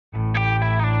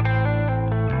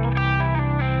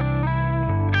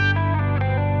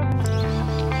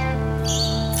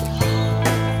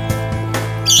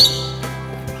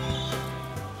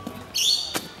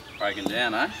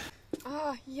broken down, eh?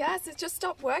 Oh, yes, it just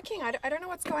stopped working. I don't know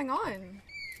what's going on.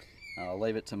 I'll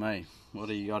leave it to me. What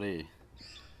do you got here?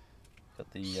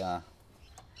 Got the,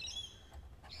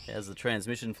 how's the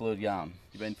transmission fluid going?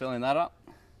 You been filling that up?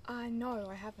 No,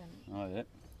 I haven't. Oh, yeah.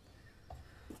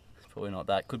 It's probably not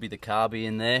that. Could be the carby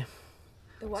in there.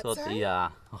 The what, So sorry? oh,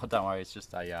 don't worry, it's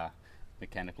just a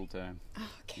mechanical term. Oh,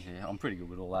 okay. Yeah, I'm pretty good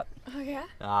with all that. Oh,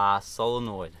 yeah?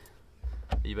 Solenoid.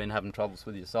 You been having troubles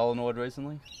with your solenoid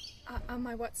recently?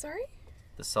 My what, sorry?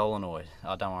 The solenoid.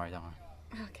 Oh, don't worry, don't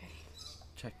worry.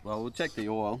 Okay. We'll check the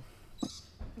oil.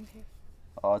 Okay.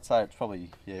 Oh, I'd say it's probably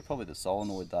the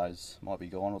solenoid those might be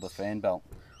gone, or the fan belt.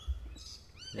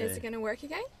 Yeah. Is it going to work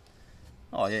again?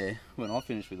 Oh yeah, when I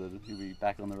finish with it, you'll be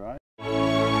back on the road.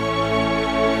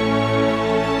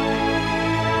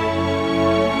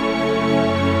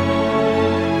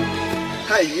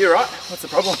 Hey, you right? What's the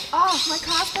problem? Oh, my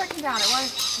car's broken down. It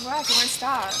won't work. It won't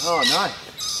start. Oh no.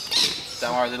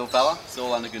 Don't worry, little fella. It's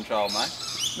all under control,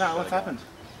 mate. No, what's happened?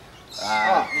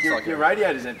 Your Like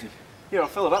radiator's empty. Here, I'll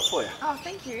fill it up for you. Oh,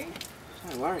 thank you.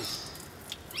 No worries.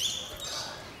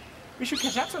 We should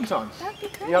catch up sometime. That'd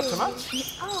be great. You up to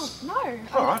much? Oh,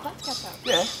 no. All right. I'd love to catch up.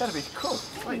 Yeah, that'd be cool.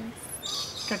 Sweet.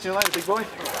 Thanks. Catch you later, big boy.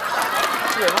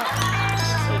 See you,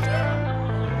 mate.